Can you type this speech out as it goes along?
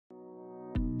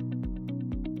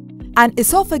An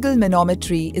esophageal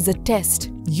manometry is a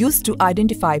test used to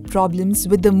identify problems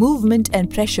with the movement and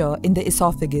pressure in the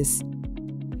esophagus.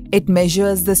 It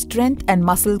measures the strength and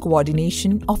muscle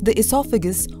coordination of the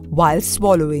esophagus while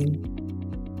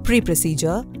swallowing.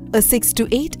 Pre-procedure, a 6 to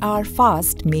 8 hour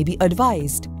fast may be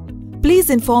advised. Please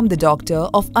inform the doctor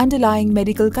of underlying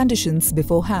medical conditions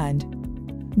beforehand.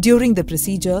 During the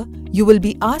procedure, you will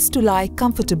be asked to lie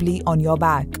comfortably on your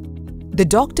back. The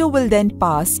doctor will then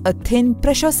pass a thin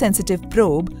pressure-sensitive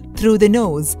probe through the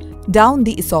nose, down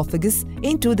the esophagus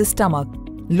into the stomach.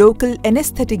 Local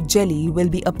anesthetic jelly will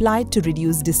be applied to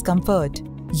reduce discomfort.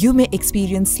 You may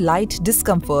experience slight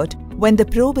discomfort when the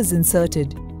probe is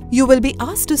inserted. You will be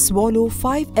asked to swallow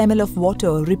 5 ml of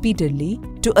water repeatedly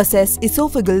to assess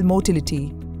esophageal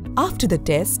motility. After the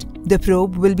test, the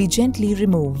probe will be gently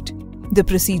removed. The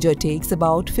procedure takes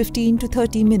about 15 to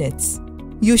 30 minutes.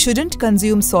 You shouldn't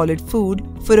consume solid food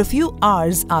for a few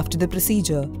hours after the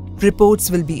procedure. Reports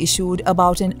will be issued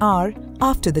about an hour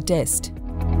after the test.